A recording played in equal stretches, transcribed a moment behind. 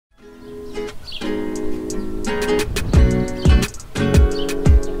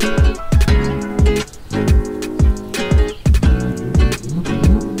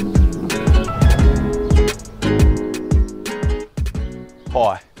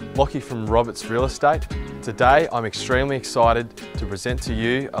Lockie from Roberts Real Estate. Today I'm extremely excited to present to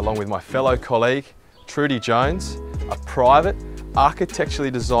you, along with my fellow colleague Trudy Jones, a private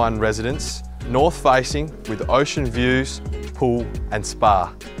architecturally designed residence, north facing with ocean views, pool and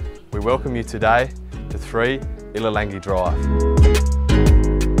spa. We welcome you today to 3 Illalangi Drive.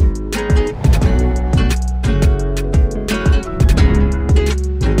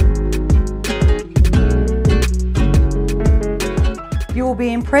 You will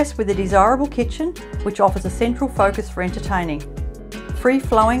be impressed with the desirable kitchen, which offers a central focus for entertaining.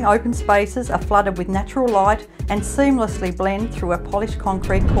 Free-flowing open spaces are flooded with natural light and seamlessly blend through a polished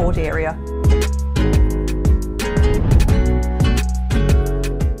concrete court area.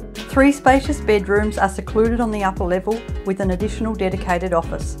 3 spacious bedrooms are secluded on the upper level with an additional dedicated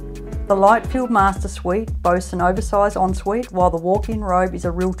office. The light-filled master suite boasts an oversized ensuite, while the walk-in robe is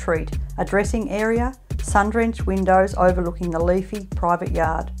a real treat, a dressing area, sun-drenched windows overlooking the leafy private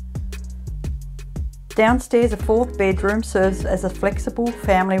yard. Downstairs, a 4th bedroom serves as a flexible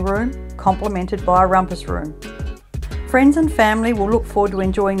family room, complemented by a rumpus room. Friends and family will look forward to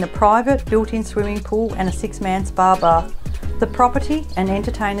enjoying the private built-in swimming pool and a 6-man spa bath. The property an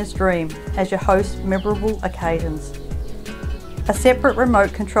entertainer's dream as you host memorable occasions. A separate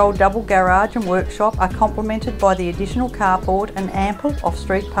remote-controlled double garage and workshop are complemented by the additional carport and ample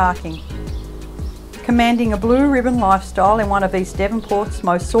off-street parking. Commanding a blue ribbon lifestyle in one of East Devonport's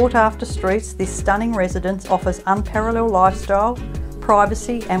most sought-after streets, this stunning residence offers unparalleled lifestyle,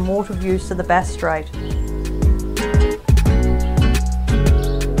 privacy and water views to the Bass Strait.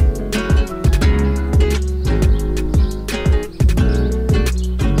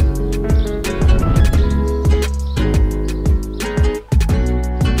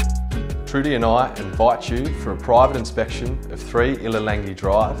 Trudy and I invite you for a private inspection of 3 Illalangi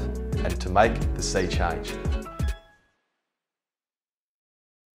Drive and to make the sea change.